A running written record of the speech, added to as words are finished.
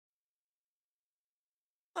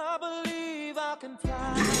I believe I can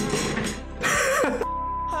fly.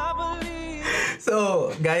 I believe. So,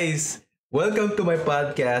 guys, welcome to my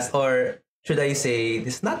podcast, or should I say,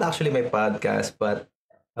 this is not actually my podcast, but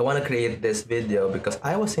I want to create this video because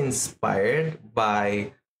I was inspired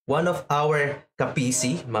by one of our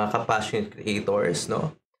kapisi, mga kapassionate creators,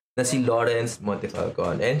 no? Na si Lawrence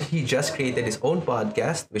Montefalcon. And he just created his own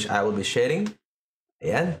podcast, which I will be sharing.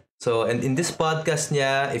 Ayan. So, and in this podcast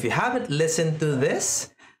niya, if you haven't listened to this,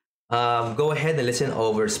 go ahead and listen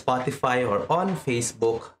over Spotify or on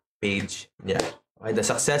Facebook page niya. Okay, the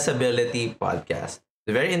Successability Podcast.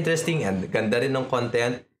 It's very interesting and ganda rin ng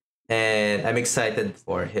content, and I'm excited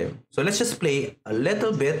for him. So let's just play a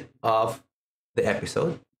little bit of the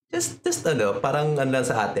episode. Just parang ano lang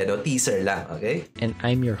sa atin, teaser lang, okay? And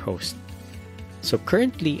I'm your host. So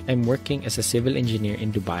currently, I'm working as a civil engineer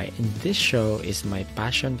in Dubai, and this show is my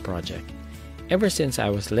passion project. Ever since I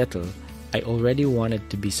was little, I already wanted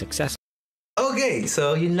to be successful. Okay,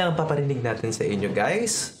 so yun lang paparinig natin sa inyo,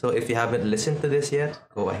 guys. So if you haven't listened to this yet,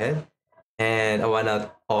 go ahead. And I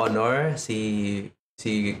wanna honor si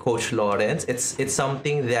Coach Lawrence. It's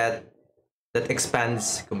something that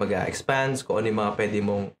expands, kumbaga, expands kung ano yung mga pwede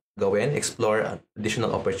mong gawin, explore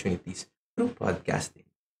additional opportunities through podcasting.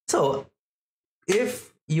 So,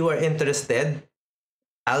 if you are interested,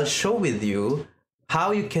 I'll show with you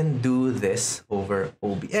how you can do this over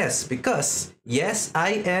OBS, because yes,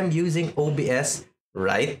 I am using OBS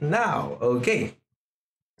right now. Okay.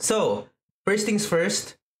 So, first things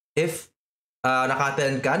first, if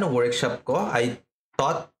naka-attend ka ng workshop ko, I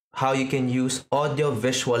taught how you can use audio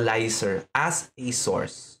visualizer as a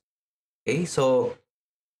source. Okay, so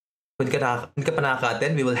kung hindi ka pa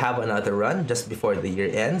nakaka-attend, we will have another run just before the year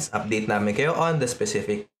ends. Update namin kayo on the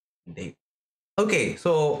specific date. Okay,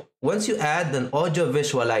 so once you add an audio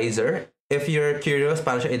visualizer, if you're curious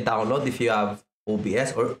paano siya i-download, if you have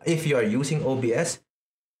OBS or if you are using OBS,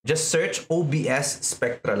 just search OBS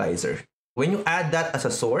Spectralizer. When you add that as a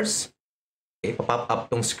source, okay, pop up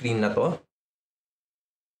tong screen na to.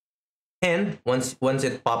 And once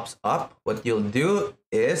it pops up, what you'll do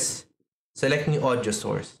is select new audio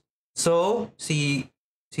source. So, si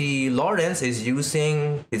Lawrence is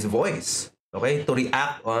using his voice, okay, to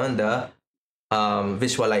react on the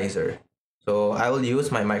visualizer. So, I will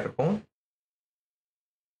use my microphone.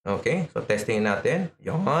 Okay, so testing natin.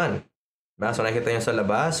 Yon. So, nakikita nyo sa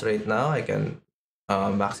labas right now. I can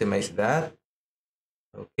maximize that.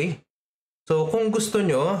 Okay. So, kung gusto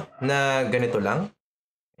nyo na ganito lang,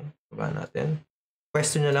 okay, baba natin.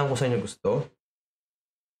 Question nyo lang kung saan nyo gusto.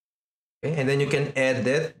 Okay, and then you can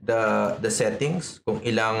edit the settings, kung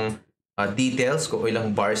ilang details, kung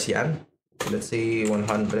ilang bars yan. Let's say 100.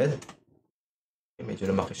 Okay, medyo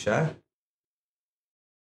lumaki siya.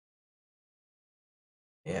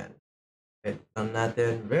 Ayan. Edit lang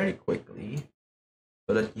natin very quickly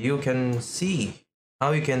so that you can see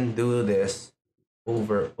how you can do this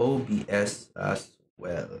over OBS as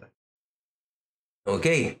well.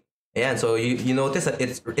 Okay. Ayan, so you notice that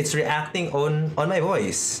it's reacting on my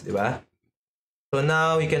voice, di ba? So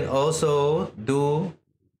now you can also do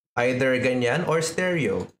either ganyan or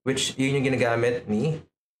stereo, which yun yung ginagamit ni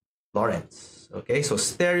Lawrence. Okay, so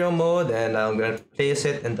stereo mode, and I'm gonna place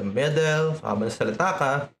it in the middle. So habang salita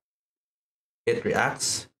ka, it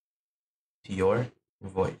reacts to your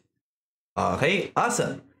voice. Okay,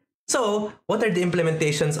 awesome. So what are the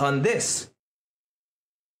implementations on this?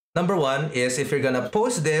 Number one is if you're gonna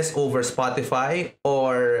post this over Spotify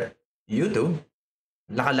or YouTube,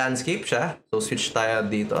 naka-landscape siya. So, switch tayo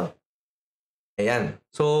dito. Ayan.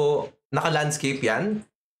 So, naka-landscape yan.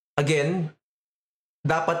 Again,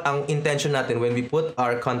 dapat ang intention natin when we put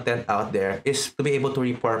our content out there is to be able to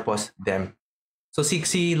repurpose them. So,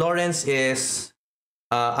 si Lawrence is,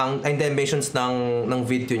 ang dimensions ng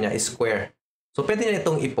video niya is square. So, pwede niya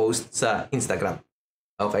itong i-post sa Instagram.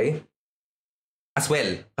 Okay? As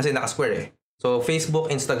well. Kasi naka-square eh. So,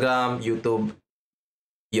 Facebook, Instagram, YouTube,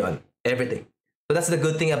 yon, everything. So that's the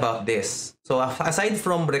good thing about this. So aside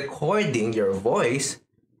from recording your voice,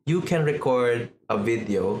 you can record a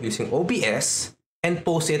video using OBS and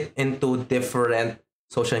post it into different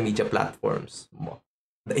social media platforms.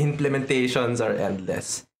 The implementations are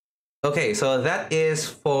endless. Okay, so that is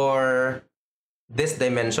for this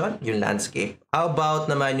dimension, yung landscape. How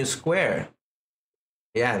about naman yung square?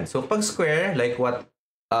 Yan. So pag square, like what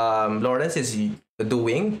Lawrence is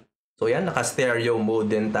doing, so yan, naka-stereo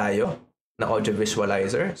mode din tayo na audio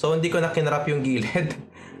visualizer. So, hindi ko na kinrap yung gilid.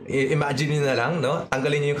 Imagine nyo na lang, no?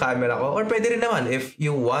 Tanggalin nyo yung camera ko. Or pwede rin naman, if you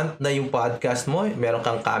want na yung podcast mo, meron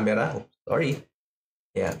kang camera. Oh, sorry.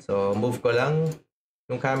 Yan. So, move ko lang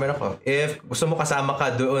yung camera ko. If gusto mo kasama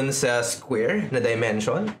ka doon sa square na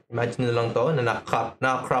dimension, imagine nyo lang to, na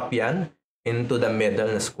na-crop yan into the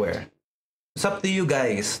middle na square. It's up to you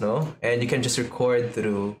guys, no? And you can just record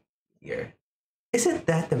through here. Isn't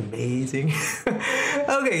that amazing?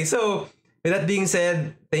 Okay, so with that being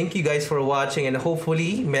said, thank you guys for watching and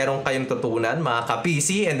hopefully meron kayong tutunan mga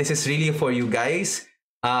ka-PC, and this is really for you guys.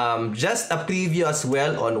 Just a preview as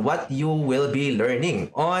well on what you will be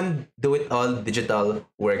learning on Do It All Digital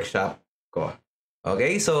Workshop ko.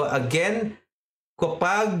 Okay, so again,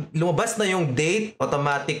 kapag lumabas na yung date,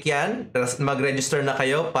 automatic yan. Mag-register na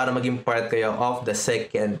kayo para maging part kayo of the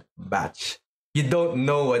second batch. You don't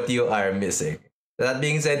know what you are missing. That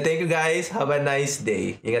being said, thank you guys. Have a nice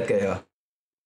day. Ingat kayo.